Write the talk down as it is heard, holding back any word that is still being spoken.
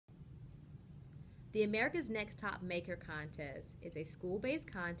The America's Next Top Maker contest is a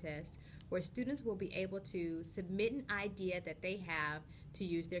school-based contest where students will be able to submit an idea that they have to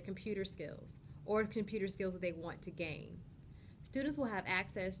use their computer skills or computer skills that they want to gain. Students will have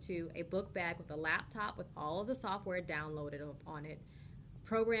access to a book bag with a laptop with all of the software downloaded on it,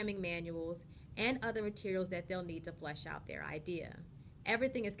 programming manuals, and other materials that they'll need to flesh out their idea.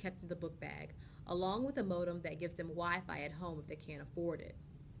 Everything is kept in the book bag, along with a modem that gives them Wi-Fi at home if they can't afford it.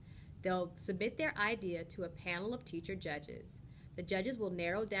 They'll submit their idea to a panel of teacher judges. The judges will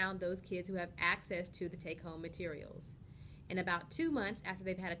narrow down those kids who have access to the take-home materials. In about 2 months after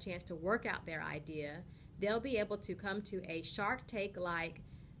they've had a chance to work out their idea, they'll be able to come to a Shark Tank-like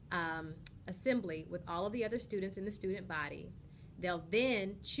assembly with all of the other students in the student body. They'll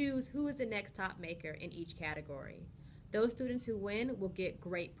then choose who is the next top maker in each category. Those students who win will get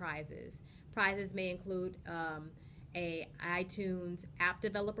great prizes. Prizes may include a iTunes app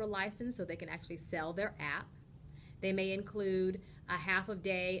developer license so they can actually sell their app. They may include a half a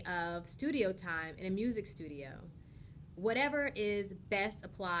day of studio time in a music studio. Whatever is best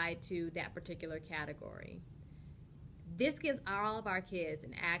applied to that particular category. This gives all of our kids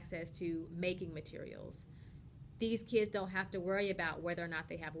an access to making materials. These kids don't have to worry about whether or not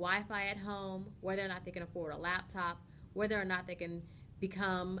they have Wi-Fi at home, whether or not they can afford a laptop, whether or not they can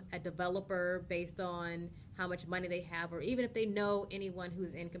become a developer based on how much money they have, or even if they know anyone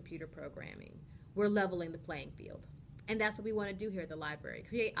who's in computer programming. We're leveling the playing field. And that's what we want to do here at the library,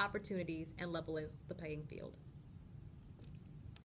 create opportunities and level the playing field.